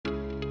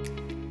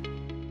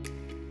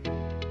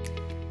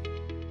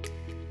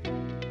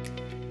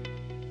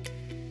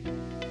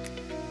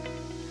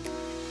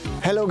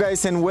Hello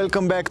guys and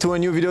welcome back to a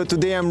new video.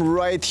 Today I'm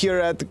right here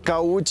at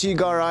Kauci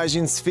garage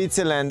in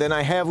Switzerland and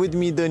I have with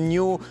me the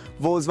new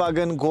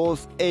Volkswagen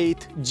Golf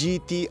 8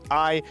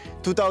 GTI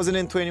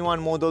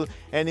 2021 model,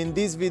 and in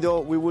this video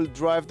we will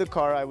drive the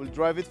car. I will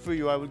drive it for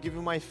you. I will give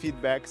you my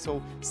feedback,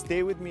 so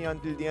stay with me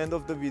until the end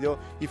of the video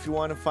if you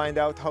want to find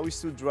out how is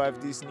to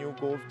drive this new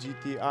Golf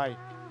GTI.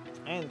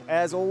 And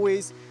as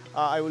always,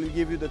 I will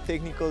give you the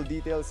technical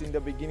details in the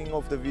beginning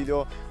of the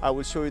video. I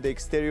will show you the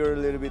exterior, a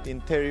little bit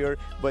interior,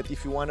 but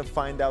if you want to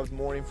find out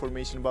more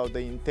information about the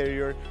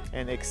interior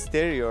and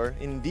exterior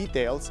in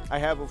details, I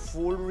have a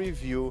full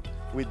review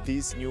with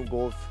this new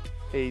Golf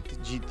 8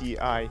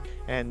 GTI,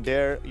 and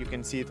there you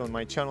can see it on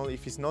my channel.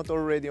 If it's not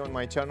already on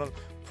my channel,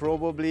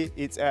 probably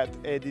it's at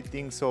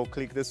editing, so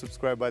click the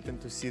subscribe button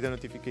to see the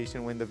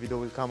notification when the video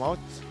will come out.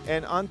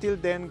 And until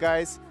then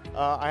guys,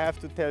 I have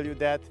to tell you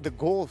that the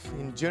Golf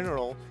in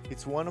general,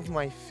 it's one of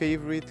my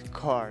favorite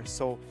cars.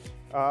 So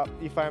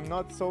if I'm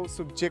not so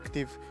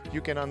subjective,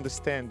 you can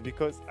understand,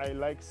 because I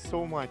like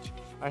so much.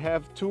 I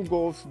have two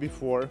Golfs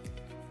before,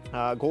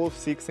 Golf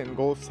 6 and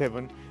Golf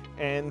 7,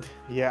 and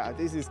yeah,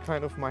 this is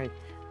kind of my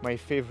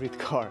favorite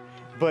car.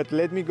 But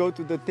let me go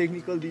to the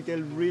technical detail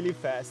really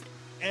fast.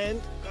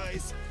 And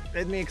guys,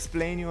 let me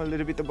explain you a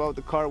little bit about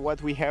the car,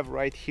 what we have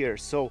right here.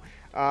 So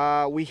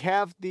we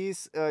have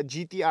this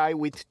GTI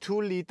with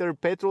 2-liter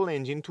petrol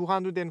engine,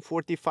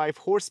 245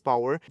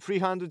 horsepower,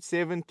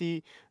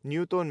 370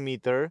 Newton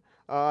meter.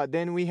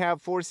 Then we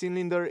have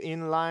 4-cylinder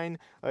inline.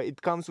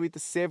 It comes with a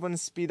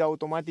 7-speed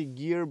automatic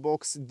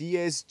gearbox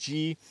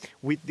DSG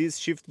with this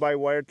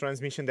shift-by-wire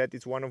transmission that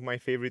is one of my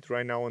favorites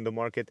right now on the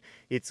market.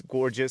 It's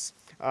gorgeous.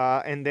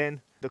 And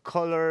then the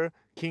color,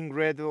 King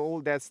Red, all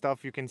that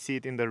stuff, you can see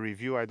it in the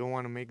review. I don't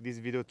want to make this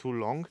video too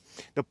long.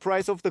 The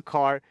price of the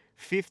car,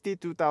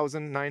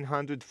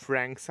 52,900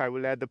 francs. I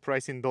will add the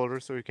price in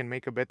dollars so you can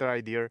make a better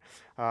idea.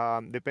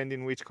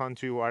 Depending which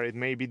country you are, it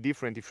may be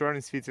different. If you're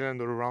in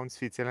Switzerland or around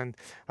Switzerland,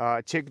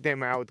 check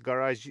them out,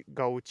 Garage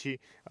Kauci.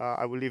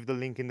 I will leave the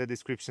link in the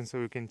description so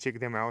you can check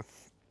them out.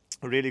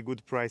 Really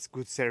good price,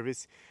 good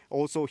service.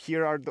 Also,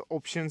 here are the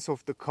options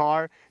of the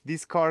car.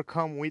 This car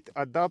comes with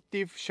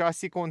adaptive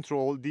chassis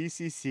control,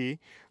 DCC.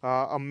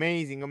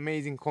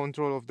 Amazing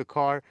control of the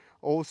car.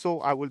 Also,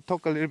 I will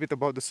talk a little bit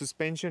about the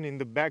suspension. In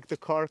the back, the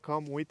car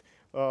comes with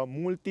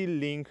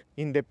Multilink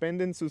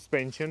independent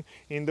suspension.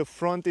 In the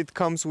front, it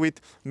comes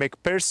with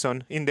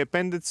McPherson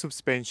independent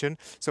suspension.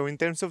 So in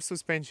terms of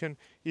suspension,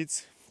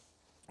 it's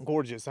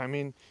gorgeous. I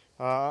mean,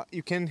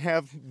 you can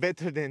have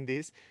better than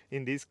this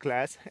in this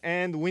class.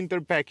 And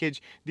winter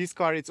package, this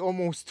car, it's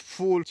almost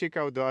full. Check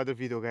out the other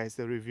video guys,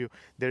 the review.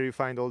 There you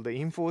find all the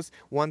infos.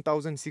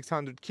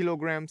 1,600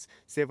 kilograms,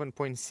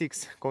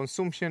 7.6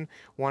 consumption,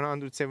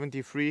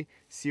 173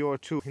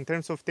 CO2. In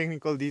terms of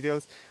technical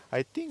details,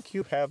 I think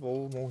you have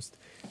almost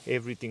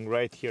everything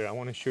right here. I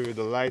want to show you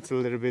the lights a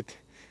little bit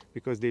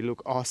because they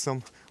look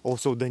awesome.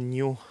 Also the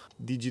new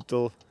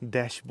digital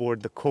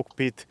dashboard, the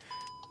cockpit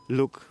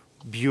look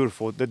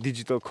beautiful. The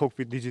digital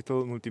cockpit,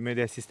 digital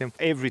multimedia system,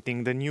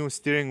 everything. The new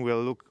steering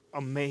wheel look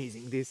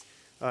amazing. This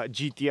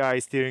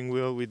GTI steering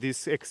wheel with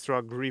this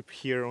extra grip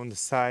here on the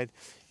side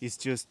is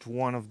just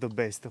one of the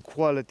best. The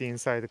quality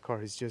inside the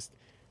car is just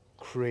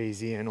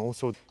crazy. And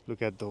also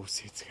look at those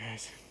seats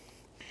guys.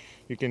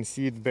 You can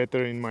see it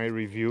better in my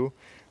review,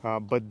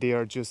 but they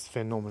are just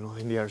phenomenal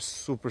and they are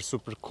super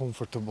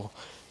comfortable.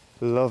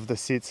 Love the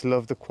seats,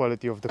 love the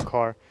quality of the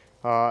car.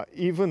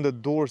 Even the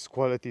doors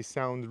quality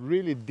sound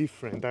really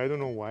different. I don't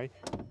know why,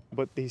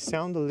 but they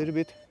sound a little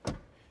bit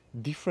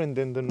different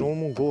than the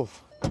normal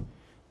Golf.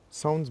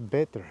 Sounds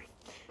better.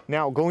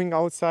 Now going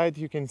outside,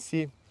 you can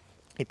see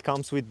it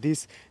comes with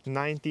these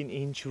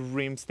 19-inch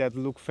rims that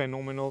look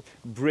phenomenal.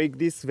 Brake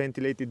disc,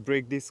 ventilated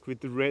brake disc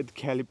with red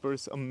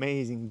calipers.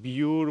 Amazing,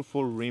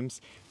 beautiful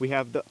rims. We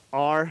have the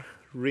R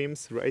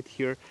rims right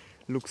here.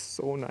 Looks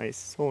so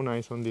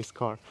nice on this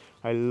car.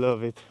 I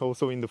love it.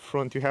 Also in the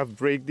front you have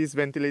brake disc,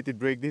 ventilated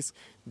brake disc.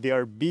 They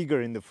are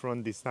bigger in the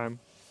front this time.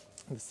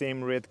 The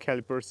same red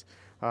calipers.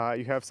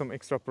 You have some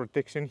extra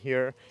protection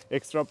here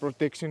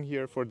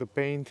for the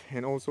paint,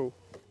 and also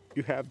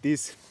you have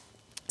this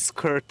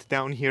skirt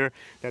down here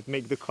that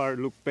make the car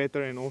look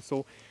better and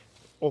also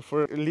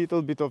offer a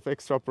little bit of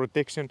extra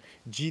protection.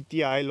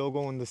 GTI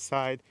logo on the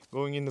side,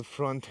 going in the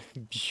front.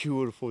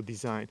 Beautiful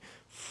design,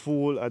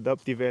 full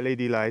adaptive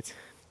LED lights.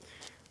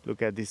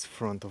 Look at this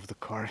front of the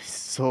car, it's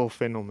so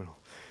phenomenal,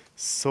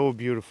 so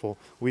beautiful,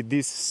 with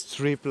this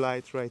strip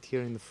light right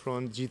here in the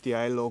front,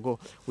 GTI logo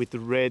with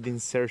red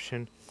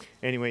insertion.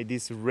 Anyway,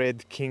 this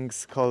red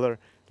King's color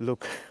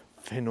look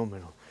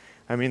phenomenal.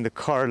 I mean, the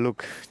car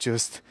look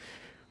just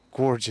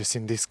gorgeous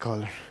in this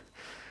color.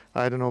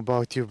 I don't know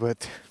about you,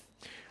 but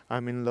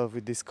I'm in love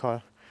with this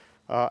car.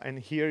 And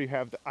here you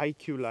have the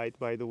IQ light,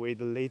 by the way,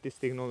 the latest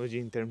technology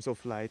in terms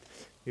of light.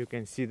 You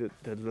can see the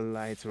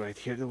lights right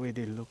here, the way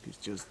they look is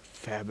just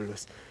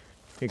fabulous.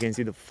 You can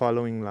see the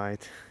following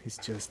light is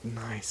just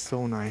nice,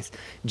 so nice.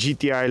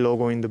 GTI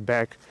logo in the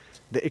back.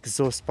 The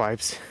exhaust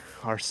pipes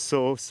are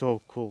so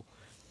cool.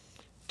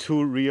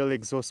 2 real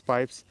exhaust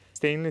pipes,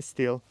 stainless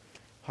steel,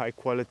 high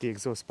quality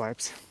exhaust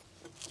pipes.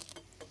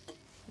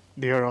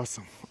 They are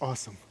awesome,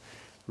 awesome,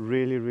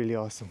 really, really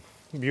awesome.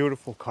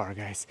 Beautiful car,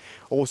 guys.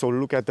 Also,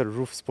 look at the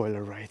roof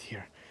spoiler right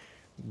here.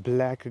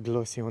 Black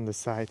glossy on the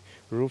side.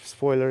 Roof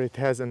spoiler, it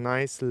has a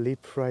nice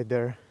lip right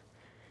there.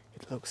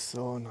 It looks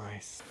so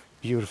nice.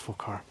 Beautiful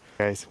car.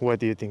 Guys, what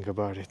do you think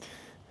about it?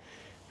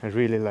 I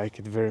really like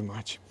it very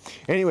much.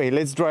 Anyway,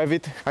 let's drive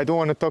it. I don't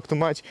want to talk too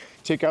much.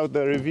 Check out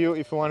the review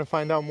if you want to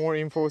find out more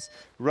infos.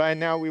 Right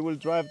now, we will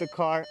drive the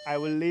car. I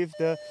will leave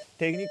the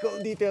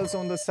technical details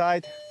on the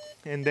side.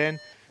 And then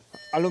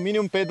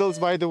aluminum pedals,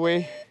 by the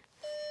way.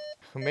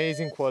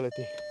 Amazing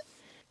quality.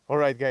 All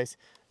right, guys,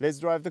 let's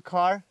drive the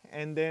car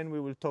and then we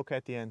will talk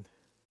at the end.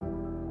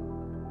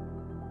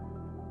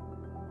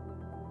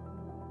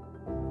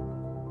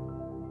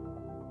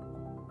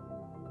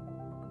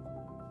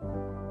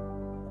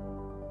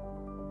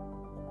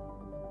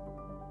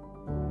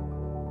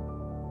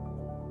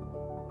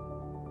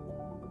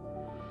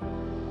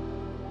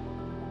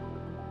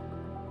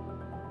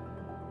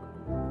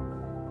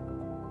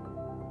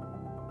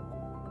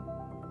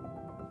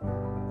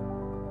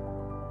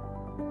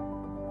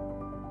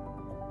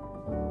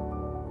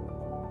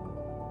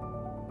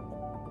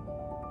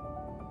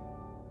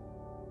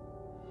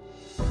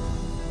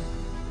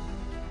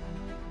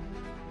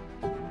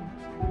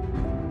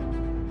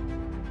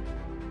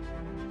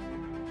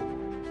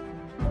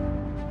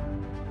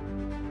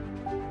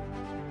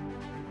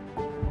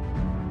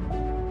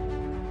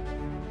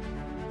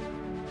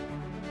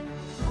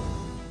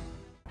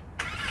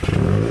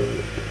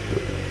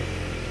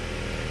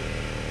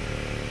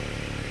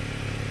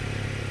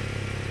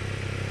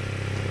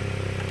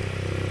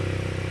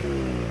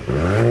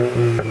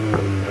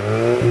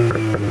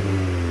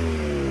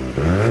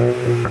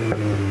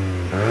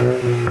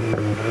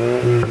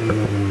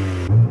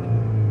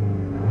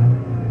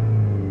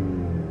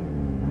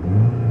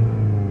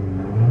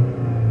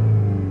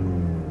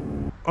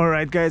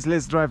 Alright guys,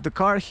 let's drive the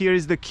car. Here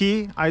is the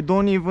key. I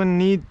don't even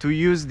need to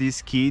use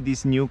this key,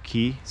 this new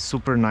key.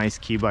 Super nice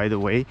key, by the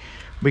way,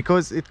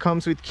 because it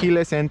comes with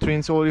keyless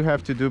entrance. All you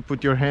have to do,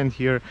 put your hand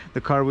here,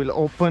 the car will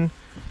open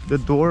the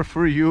door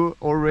for you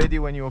already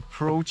when you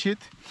approach it.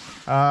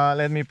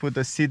 Let me put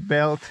the seat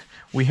belt.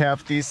 We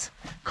have this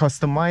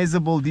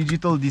customizable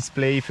digital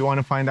display. If you want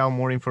to find out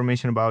more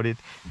information about it,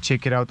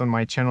 check it out on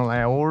my channel.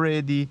 I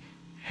already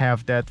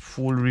have that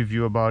full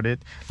review about it.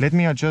 Let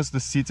me adjust the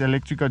seats,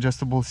 electric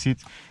adjustable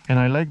seats, and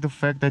I like the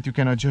fact that you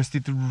can adjust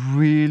it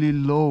really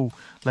low,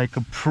 like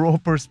a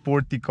proper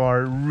sporty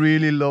car.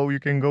 Really low, you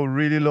can go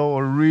really low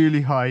or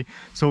really high,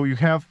 so you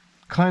have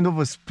kind of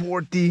a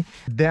sporty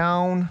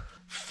down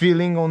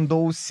feeling on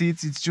those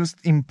seats. It's just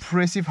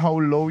impressive how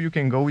low you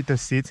can go with the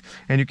seats,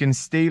 and you can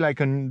stay like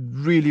a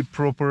really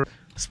proper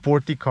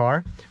sporty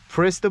car.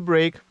 Press the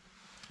brake,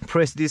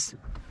 press this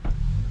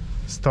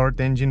start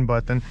engine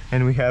button,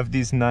 and we have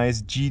this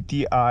nice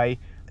GTI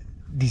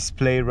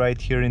display right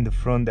here in the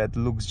front that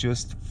looks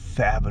just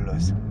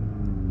fabulous.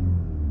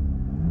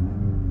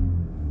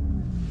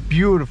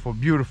 Beautiful,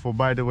 beautiful,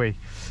 by the way.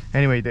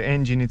 Anyway, the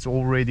engine, it's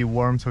already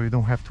warm, so you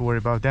don't have to worry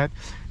about that.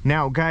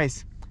 Now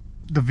guys,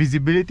 the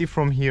visibility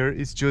from here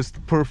is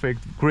just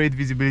perfect. Great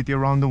visibility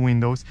around the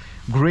windows,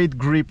 great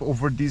grip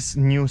over this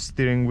new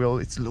steering wheel.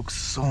 It looks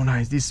so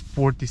nice. This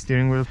sporty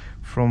steering wheel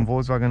from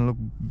Volkswagen look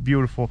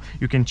beautiful.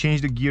 You can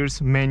change the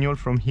gears manual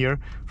from here,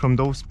 from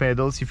those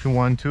pedals if you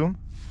want to.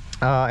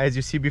 As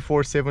you see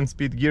before,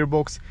 7-speed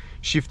gearbox,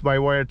 shift by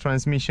wire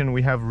transmission.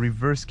 We have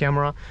reverse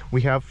camera.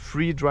 We have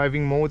 3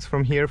 driving modes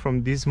from here.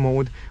 From this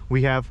mode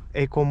we have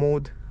eco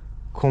mode,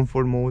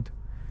 comfort mode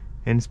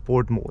and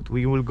sport mode.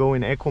 We will go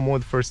in eco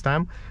mode first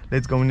time.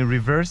 Let's go in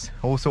reverse.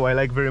 Also, I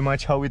like very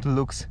much how it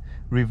looks.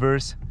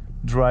 Reverse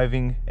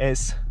driving,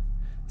 S,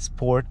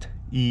 sport,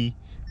 E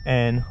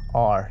and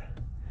R.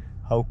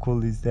 How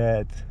cool is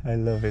that? I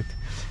love it.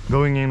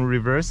 Going in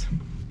reverse,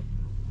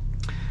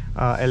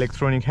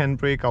 electronic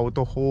handbrake,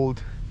 auto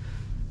hold.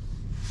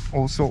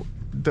 Also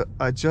the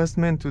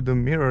adjustment to the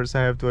mirrors,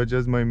 I have to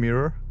adjust my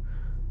mirror.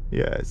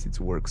 Yes, it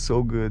works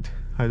so good.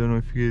 I don't know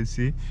if you can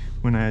see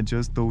when I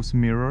adjust those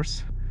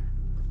mirrors.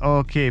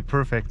 Okay,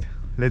 perfect.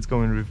 Let's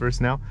go in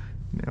reverse now.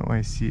 Now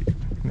I see,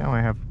 now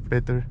I have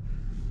better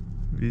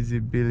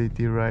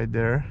visibility right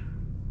there.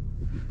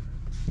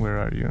 Where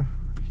are you?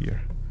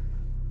 Here.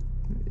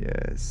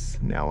 Yes,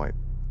 now I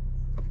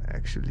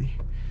actually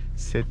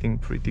setting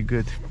pretty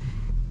good.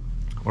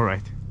 All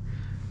right,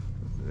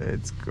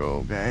 let's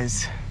go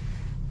guys.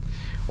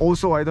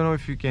 Also, I don't know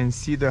if you can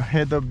see the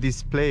head-up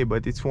display,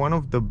 but it's one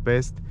of the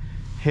best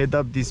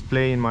head-up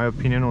display in my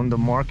opinion on the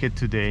market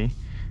today.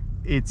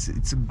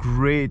 It's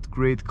great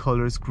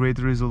colors, great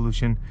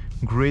resolution,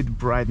 great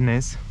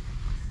brightness.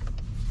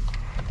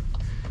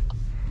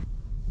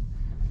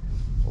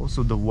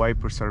 Also the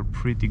wipers are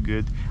pretty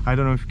good. I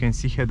don't know if you can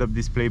see head-up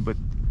display, but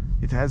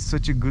it has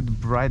such a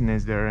good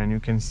brightness there, and you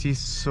can see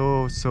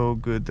so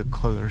good the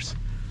colors.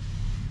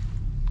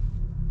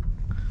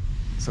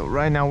 So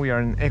right now we are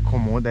in eco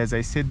mode. As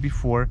I said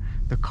before,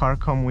 the car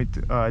comes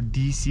with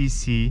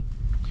DCC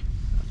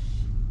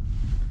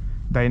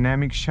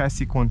dynamic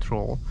chassis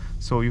control,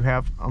 so you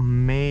have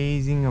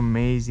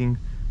amazing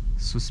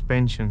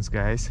suspensions,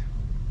 guys.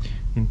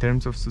 In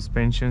terms of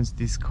suspensions,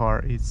 this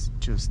car is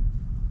just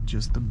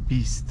a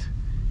beast.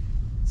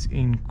 It's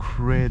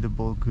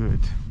incredible good.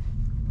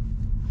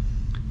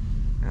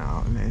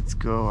 Now let's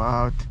go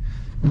out.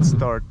 It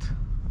start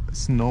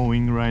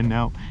snowing right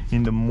now.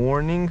 In the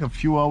morning, a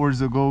few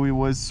hours ago, it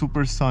was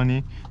super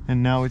sunny,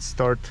 and now it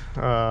start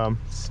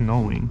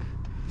snowing.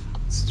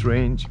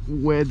 Strange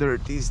weather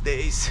these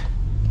days.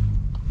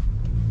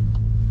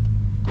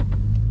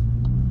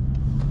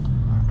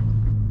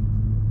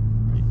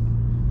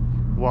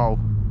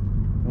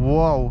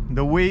 Wow,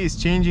 the way it's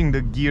changing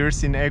the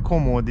gears in eco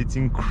mode, it's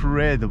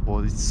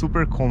incredible. It's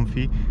super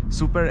comfy,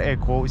 super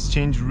eco. It's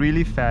changed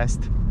really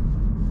fast.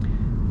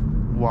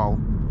 Wow,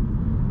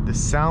 the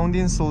sound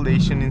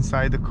insulation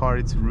inside the car,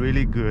 it's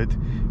really good.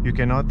 You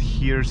cannot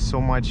hear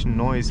so much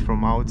noise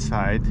from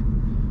outside.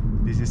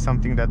 This is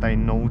something that I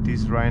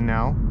noticed right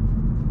now.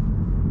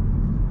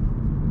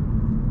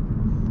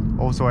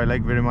 Also, I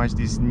like very much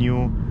this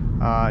new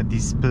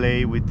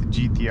display with the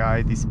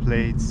GTI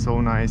display. It's so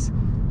nice.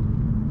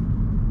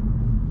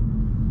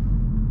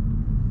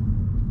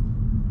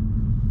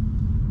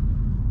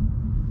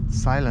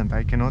 Silent.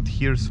 I cannot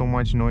hear so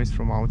much noise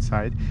from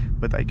outside,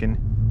 but I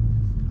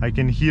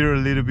can hear a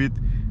little bit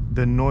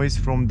the noise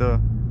from the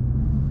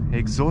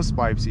exhaust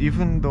pipes,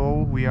 even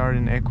though we are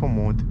in eco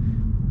mode.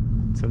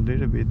 It's a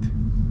little bit.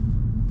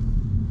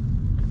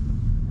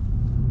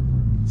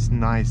 It's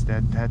nice.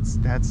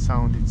 That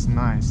sound. It's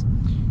nice.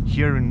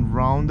 Here in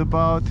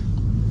roundabout,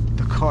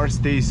 the car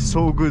stays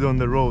so good on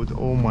the road.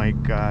 Oh my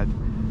god!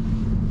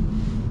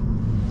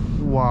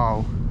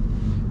 Wow,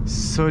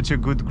 such a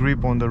good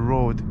grip on the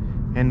road.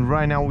 And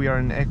right now we are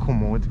in eco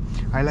mode.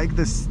 I like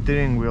the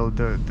steering wheel,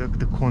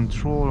 the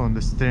control on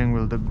the steering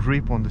wheel, the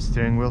grip on the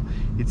steering wheel.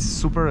 It's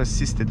super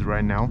assisted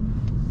right now.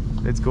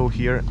 Let's go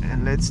here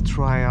and let's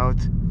try out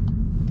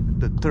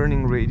the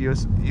turning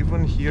radius.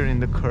 Even here in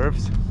the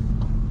curves,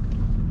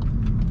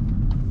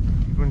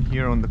 even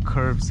here on the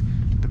curves,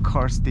 the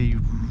car stays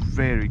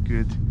very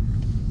good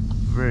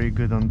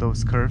on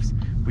those curves.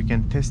 We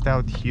can test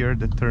out here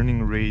the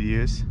turning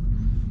radius,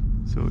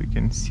 so we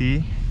can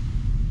see.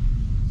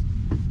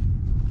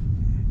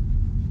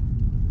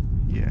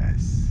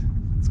 Yes,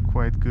 it's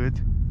quite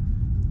good.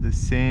 The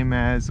same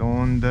as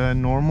on the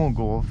normal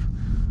Golf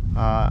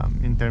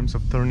in terms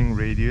of turning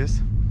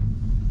radius.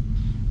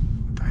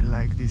 But I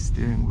like this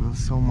steering wheel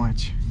so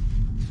much.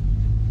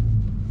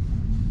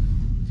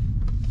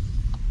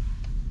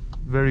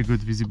 Very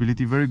good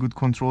visibility, very good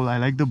control. I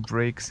like the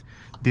brakes.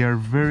 They are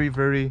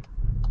very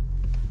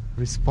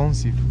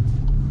responsive.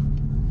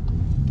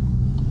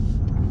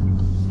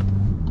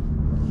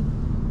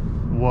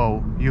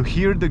 Wow, you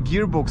hear the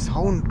gearbox,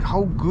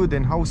 how good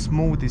and how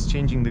smooth is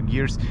changing the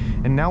gears.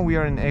 And now we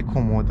are in eco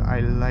mode.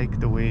 I like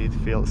the way it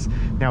feels.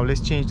 Now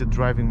let's change the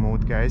driving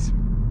mode, guys.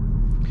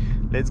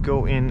 Let's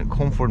go in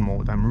comfort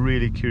mode. I'm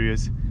really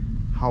curious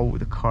how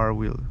the car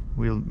will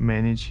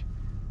manage,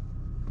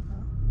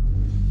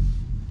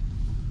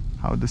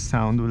 how the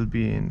sound will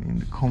be in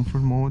the comfort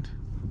mode.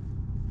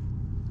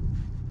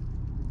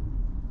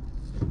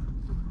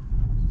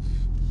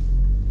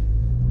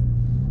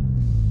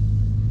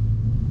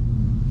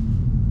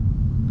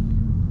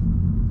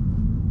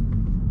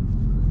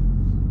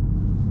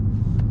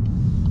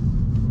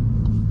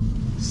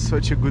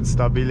 Such a good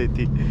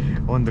stability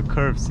on the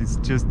curves. It's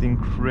just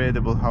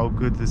incredible how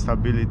good the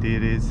stability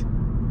it is.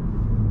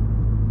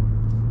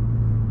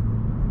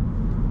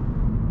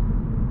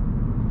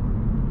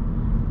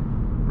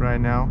 Right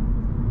now.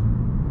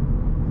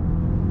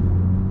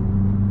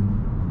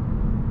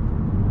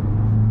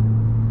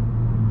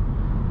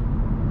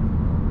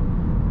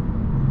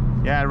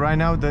 Yeah, right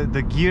now the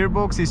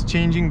gearbox is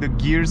changing the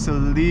gears a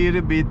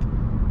little bit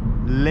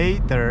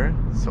later,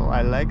 so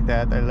I like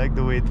that. I like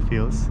the way it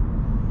feels.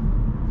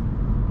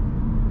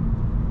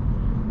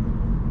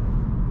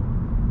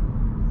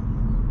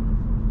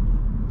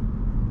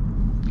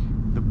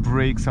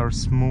 Brakes are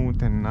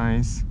smooth and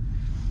nice.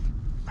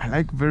 I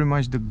like very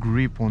much the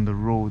grip on the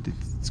road.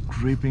 It's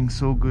gripping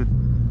so good.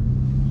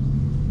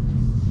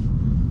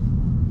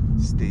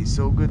 Stays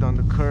so good on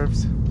the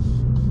curves.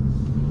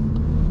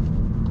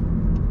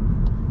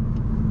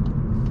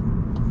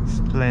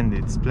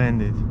 Splendid.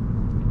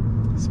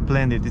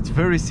 It's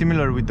very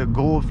similar with the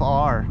Golf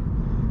R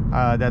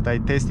that I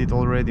tested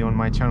already on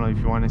my channel. If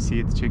you want to see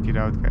it, check it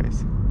out,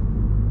 guys.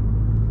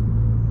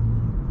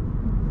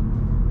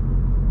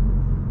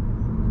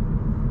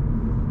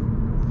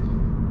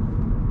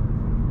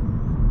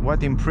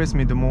 What impressed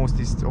me the most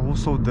is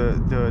also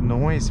the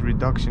noise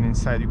reduction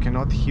inside. You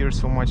cannot hear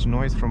so much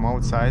noise from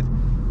outside.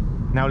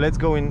 Now let's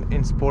go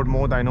in sport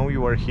mode. I know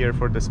you are here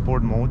for the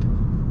sport mode.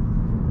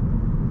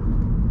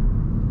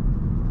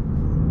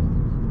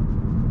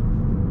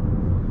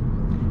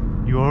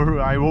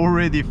 I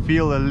already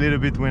feel a little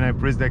bit when I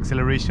press the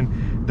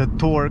acceleration, the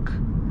torque.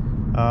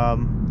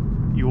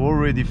 You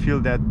already feel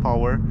that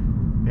power,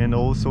 and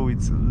also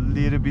it's a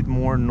little bit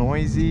more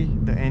noisy,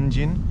 the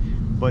engine.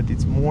 but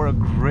it's more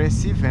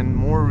aggressive and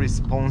more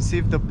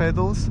responsive, the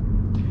pedals.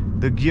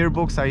 The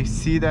gearbox, I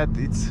see that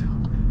it's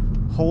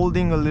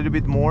holding a little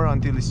bit more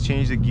until it's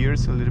changed the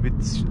gears a little bit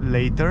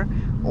later.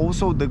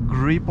 Also the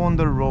grip on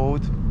the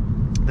road,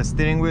 the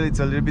steering wheel,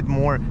 it's a little bit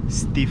more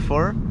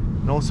stiffer,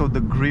 and also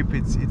the grip,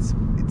 it's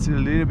a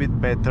little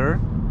bit better.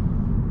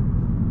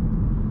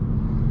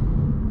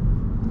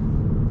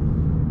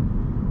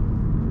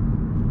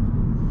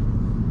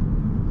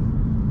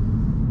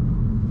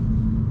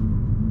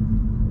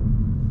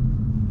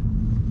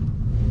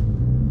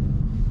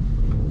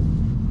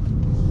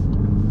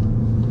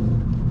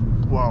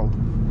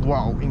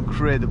 Wow,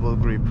 incredible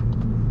grip.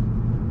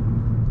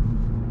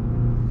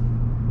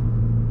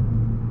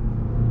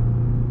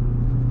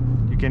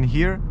 You can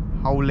hear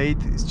how late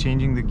it's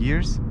changing the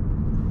gears.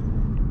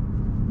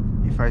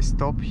 If I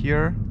stop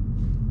here,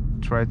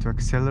 try to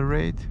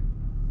accelerate.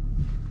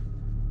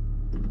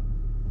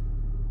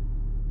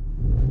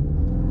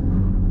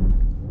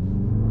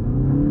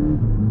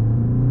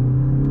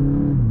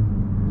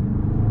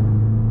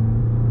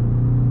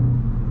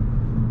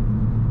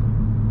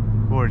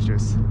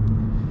 Gorgeous.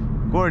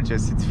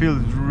 Gorgeous, it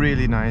feels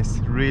really nice,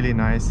 really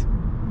nice.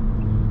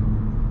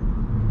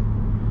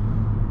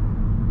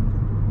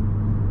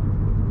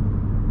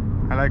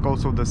 I like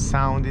also the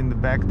sound in the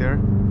back there.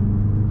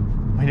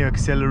 When you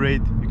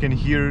accelerate, you can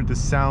hear the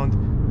sound.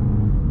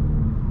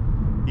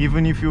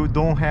 Even if you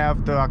don't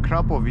have the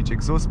Akrapovic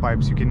exhaust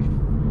pipes, you can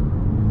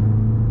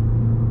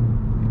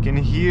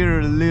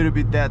hear a little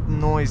bit that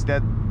noise,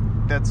 that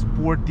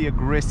sporty,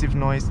 aggressive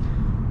noise.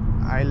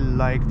 I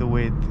like the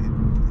way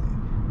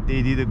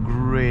they did a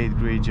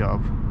great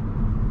job.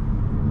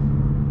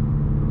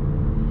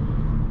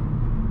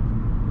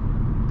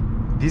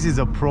 This is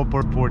a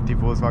proper sporty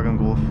Volkswagen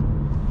Golf.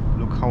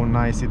 Look how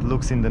nice it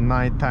looks in the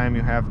night time.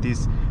 You have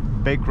these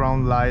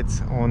background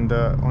lights on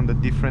the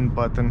different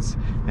buttons,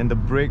 and the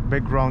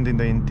background in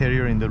the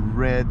interior in the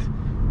red.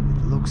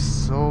 It looks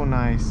so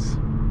nice.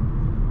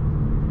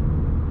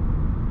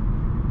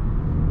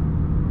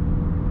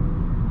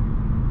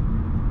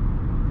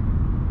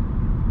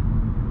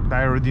 The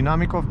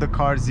aerodynamic of the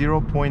car,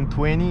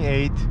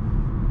 0.28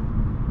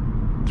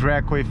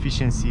 drag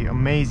coefficient,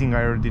 amazing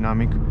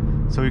aerodynamic,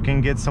 so you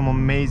can get some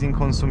amazing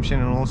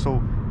consumption and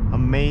also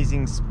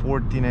amazing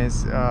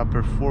sportiness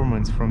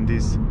performance from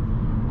this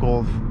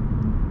Golf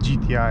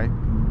GTI.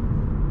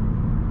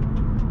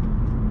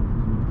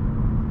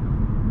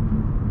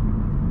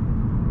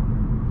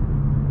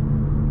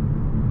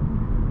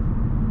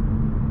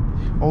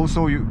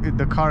 Also,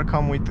 the car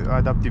comes with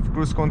adaptive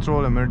cruise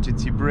control,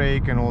 emergency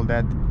brake, and all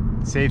that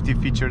safety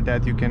feature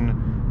that you can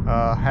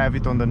have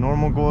it on the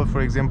normal Golf.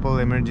 For example,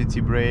 emergency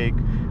brake,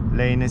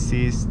 lane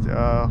assist.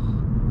 The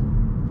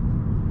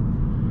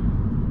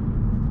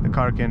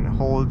car can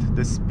hold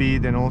the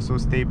speed and also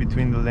stay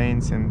between the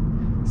lanes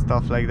and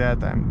stuff like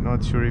that. I'm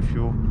not sure if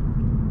you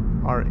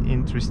are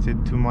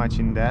interested too much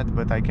in that,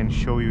 but I can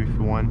show you if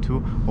you want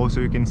to. Also,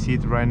 you can see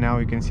it right now.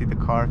 You can see the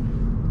car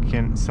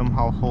can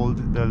somehow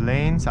hold the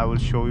lanes. I will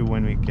show you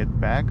when we get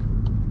back.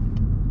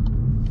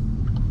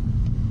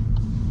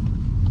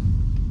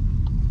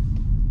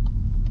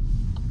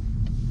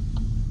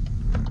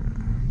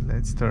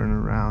 Let's turn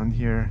around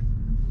here.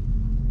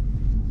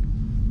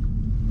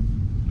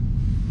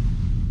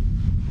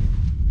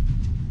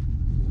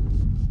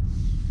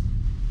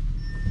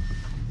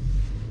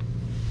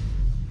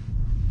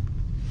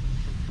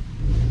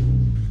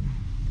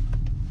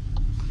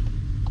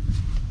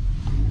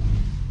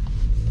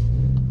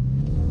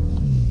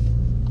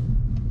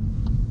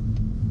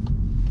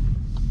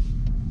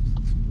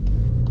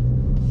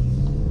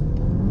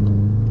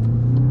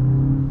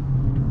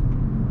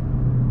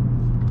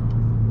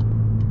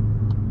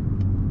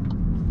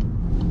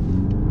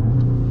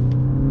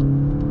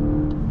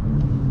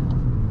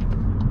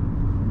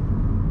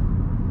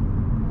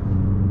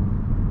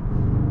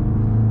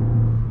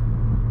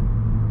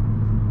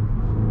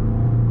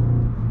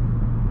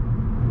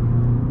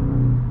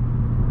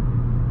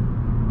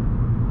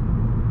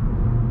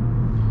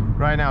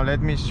 Right now,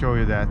 let me show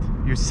you that.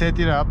 You set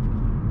it up,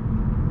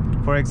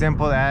 for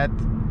example, at,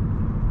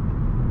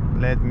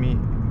 let me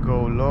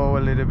go low a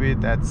little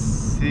bit, at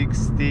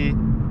 60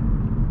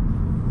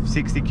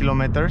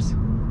 kilometers,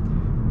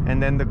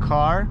 and then the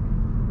car,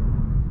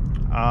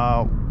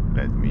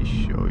 let me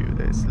show you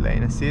this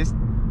lane assist.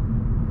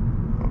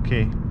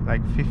 Okay,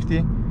 like 50,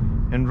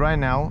 and right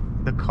now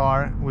the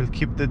car will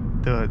keep the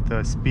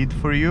speed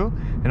for you,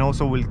 and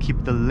also will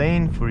keep the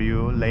lane for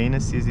you. Lane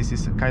assist, this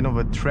is a kind of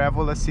a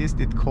travel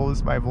assist, it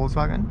calls by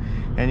Volkswagen,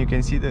 and you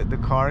can see that the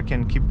car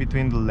can keep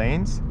between the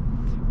lanes,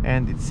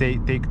 and it say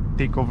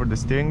take over the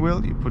steering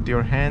wheel. You put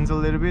your hands a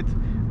little bit,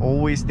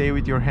 always stay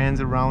with your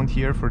hands around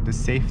here for the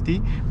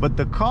safety, but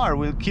the car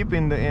will keep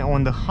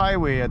on the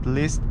highway, at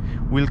least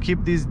will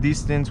keep this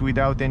distance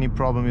without any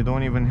problem. You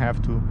don't even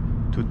have to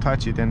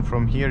touch it, and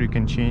from here you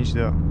can change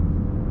the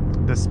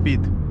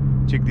speed.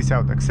 Check this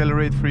out,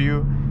 accelerate for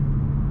you,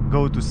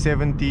 go to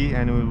 70,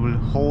 and we will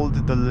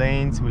hold the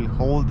lanes, will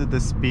hold the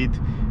speed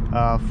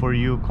for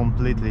you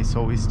completely.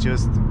 So it's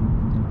just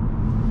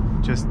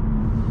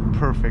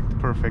perfect.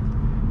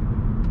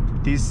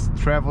 This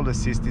travel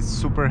assist is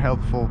super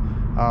helpful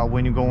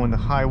when you go on the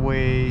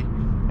highway,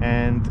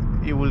 and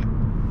it will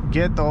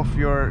get off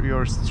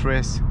your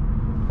stress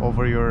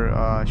over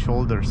your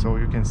shoulder. So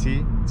you can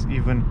see it's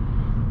even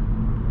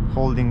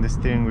holding the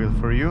steering wheel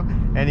for you,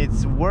 and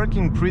it's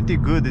working pretty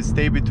good. It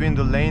stays between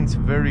the lanes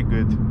very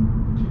good.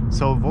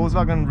 So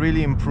Volkswagen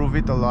really improved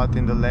it a lot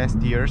in the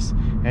last years,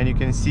 and you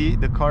can see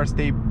the car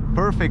stay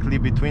perfectly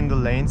between the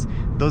lanes,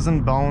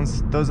 doesn't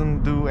bounce,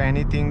 doesn't do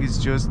anything. It's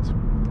just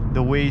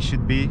the way it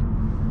should be.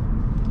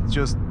 It's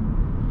just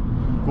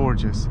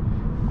gorgeous.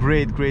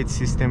 Great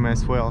system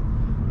as well.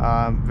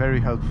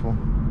 Very helpful,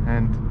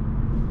 and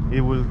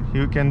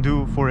you can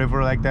do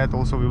forever like that.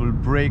 Also, we will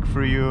brake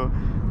for you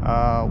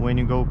when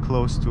you go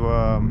close to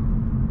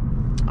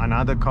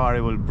another car.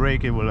 It will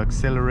brake, it will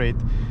accelerate.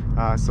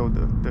 So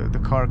the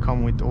car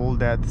comes with all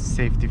that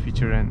safety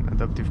feature and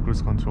adaptive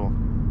cruise control.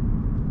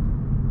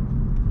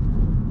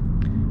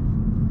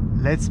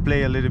 Let's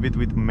play a little bit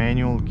with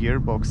manual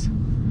gearbox.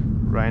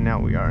 Right now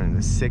we are in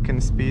the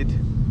 2nd speed,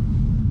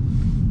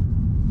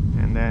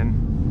 and then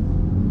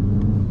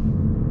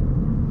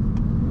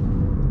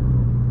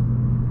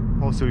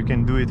also you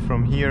can do it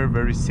from here,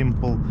 very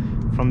simple,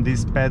 from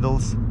these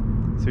pedals,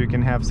 so you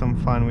can have some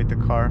fun with the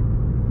car.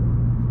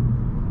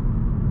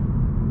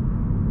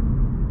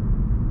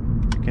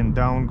 You can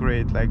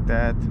downgrade like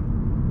that.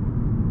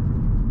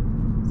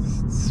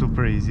 It's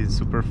super easy, it's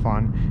super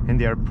fun, and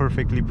they are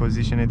perfectly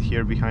positioned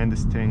here behind the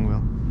steering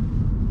wheel.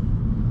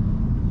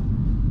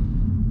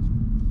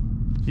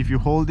 If you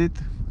hold it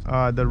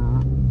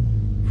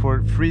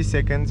for 3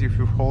 seconds, if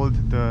you hold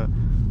the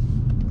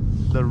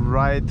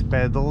right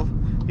pedal,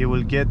 it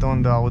will get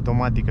on the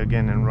automatic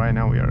again, and right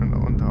now we are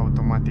on the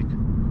automatic.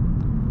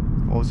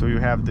 Also, you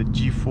have the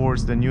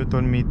G-force, the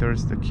Newton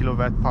meters, the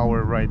kilowatt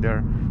power right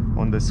there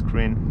on the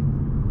screen.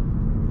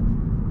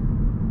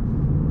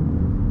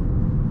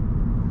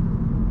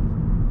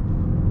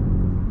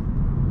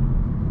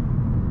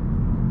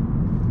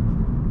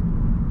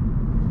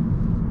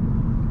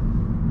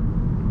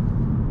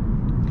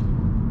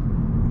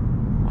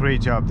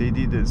 Great job. They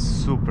did a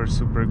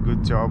super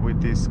good job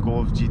with this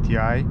Golf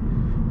GTI.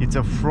 It's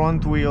a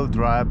front wheel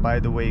drive, by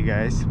the way,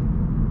 guys.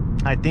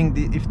 I think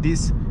if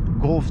this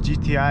Golf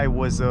GTI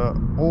was a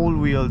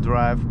all-wheel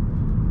drive,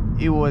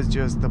 it was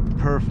just a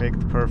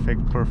perfect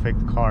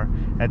car,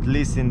 at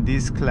least in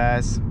this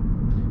class,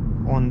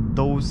 on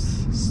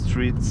those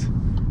streets,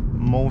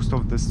 most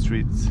of the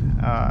streets.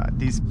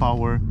 This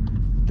power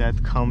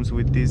that comes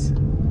with this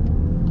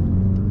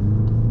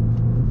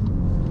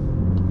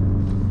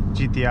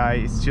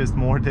GTI is just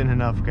more than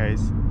enough,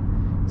 guys.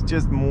 It's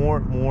just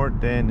more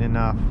than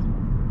enough.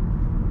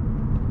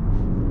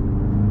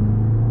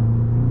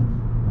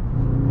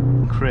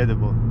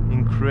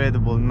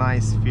 Incredible,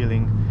 nice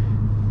feeling.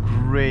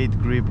 Great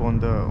grip on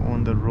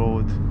the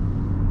road.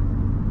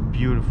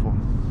 Beautiful.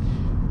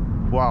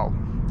 Wow,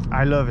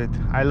 I love it,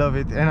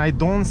 and I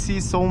don't see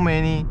so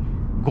many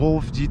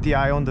Golf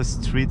GTI on the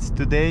streets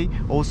today.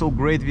 Also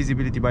great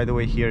visibility, by the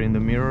way, here in the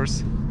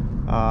mirrors.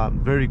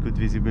 Very good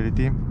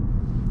visibility,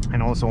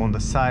 and also on the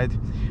side.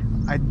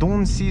 I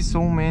don't see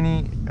so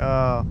many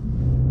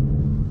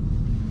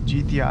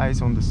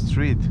GTIs on the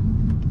street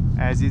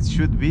as it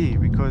should be,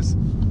 because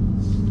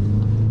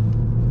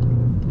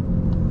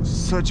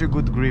such a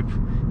good grip.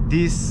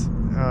 This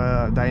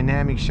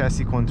dynamic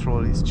chassis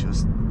control is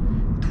just,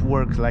 it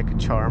works like a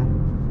charm.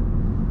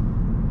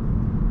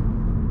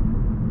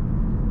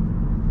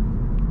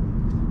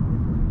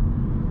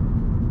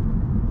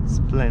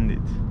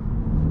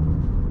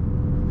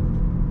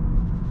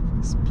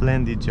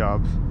 Splendid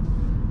job.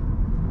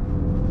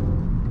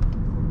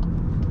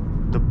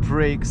 The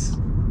brakes,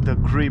 the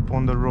grip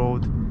on the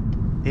road,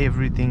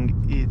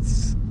 everything,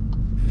 it's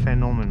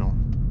phenomenal.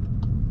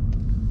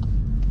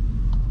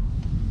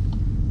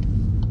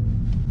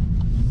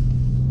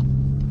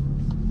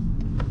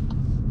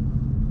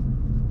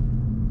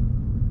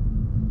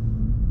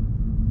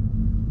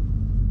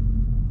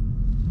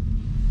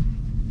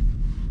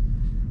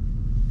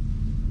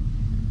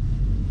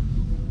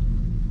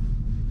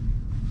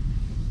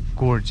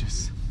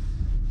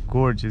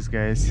 Gorgeous,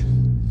 guys.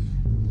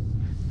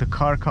 The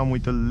car comes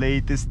with the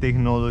latest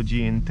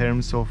technology in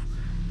terms of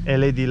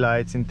LED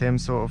lights, in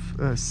terms of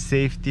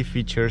safety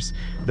features.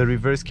 The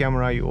reverse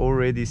camera, you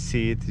already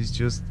see it, it's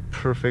just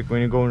perfect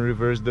when you go in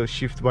reverse. The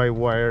shift by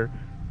wire,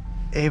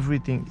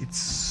 everything, it's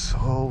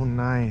so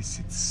nice,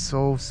 it's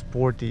so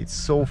sporty, it's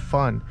so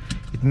fun.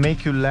 It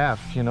makes you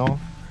laugh, you know.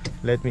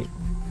 Let me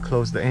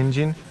close the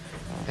engine.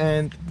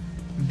 And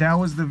that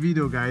was the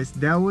video, guys.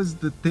 That was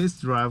the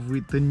test drive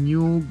with the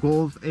new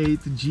Golf 8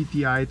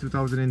 GTI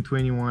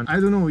 2021. I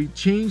don't know, it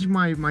changed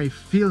my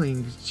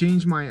feelings,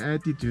 changed my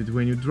attitude.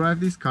 When you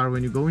drive this car,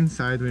 when you go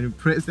inside, when you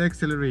press the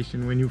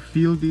acceleration, when you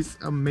feel this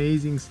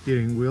amazing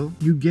steering wheel,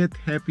 you get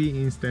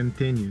happy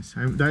instantaneous.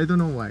 I don't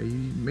know why.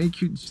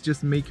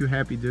 Just make you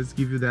happy, just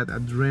give you that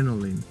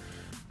adrenaline.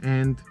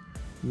 And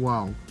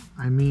wow,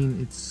 I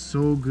mean, it's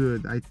so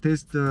good. I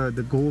test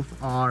the Golf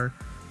R,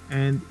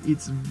 and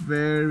it's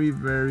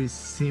very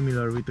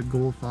similar with the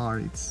Golf R.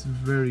 It's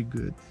very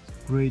good,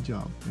 great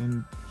job,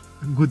 and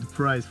a good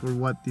price for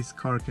what this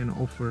car can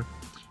offer.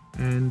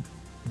 And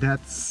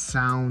that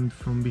sound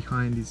from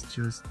behind is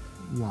just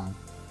wow.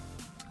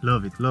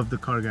 Love it, love the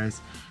car,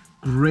 guys.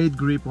 Great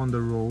grip on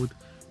the road.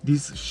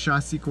 This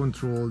chassis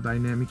control,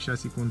 dynamic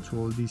chassis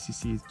control,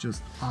 DCC is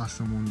just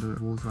awesome on the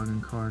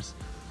Volkswagen cars.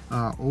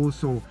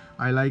 Also,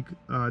 I like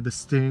the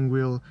steering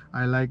wheel.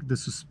 I like the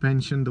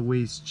suspension, the way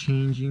it's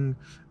changing.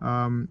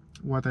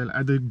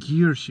 The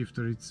gear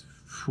shifter, it's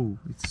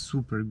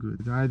super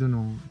good. I don't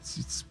know,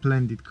 it's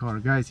splendid car,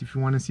 guys. If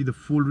you want to see the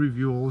full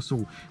review,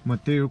 also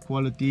material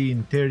quality,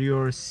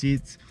 interior,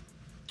 seats,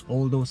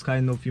 all those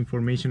kind of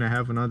information, I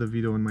have another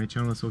video on my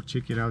channel, so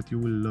check it out, you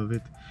will love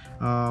it.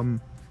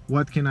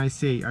 What can I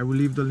say? I will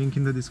leave the link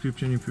in the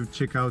description if you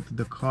check out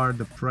the car,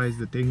 the price,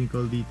 the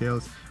technical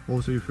details.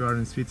 Also, if you are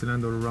in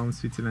Switzerland or around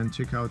Switzerland,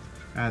 check out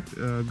at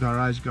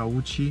Garage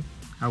Gauci.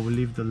 I will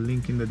leave the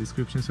link in the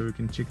description so you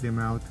can check them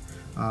out.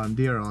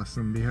 They are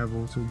awesome. They have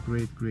also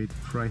great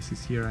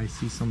prices here. I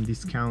see some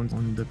discounts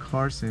on the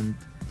cars and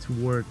it's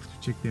worth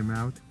to check them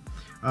out.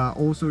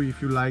 Also,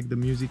 if you like the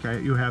music,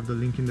 you have the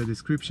link in the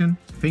description.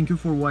 Thank you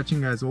for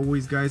watching as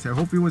always, guys. I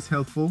hope it was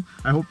helpful.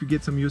 I hope you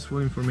get some useful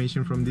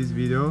information from this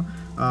video.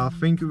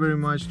 Thank you very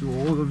much to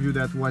all of you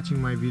that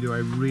watching my video. I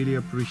really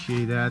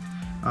appreciate that.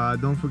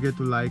 Don't forget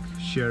to like,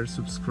 share,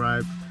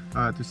 subscribe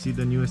to see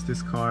the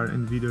newest car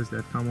and videos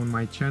that come on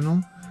my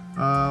channel.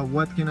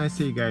 What can I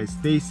say, guys?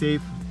 Stay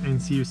safe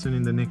and see you soon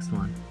in the next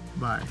one.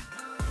 Bye.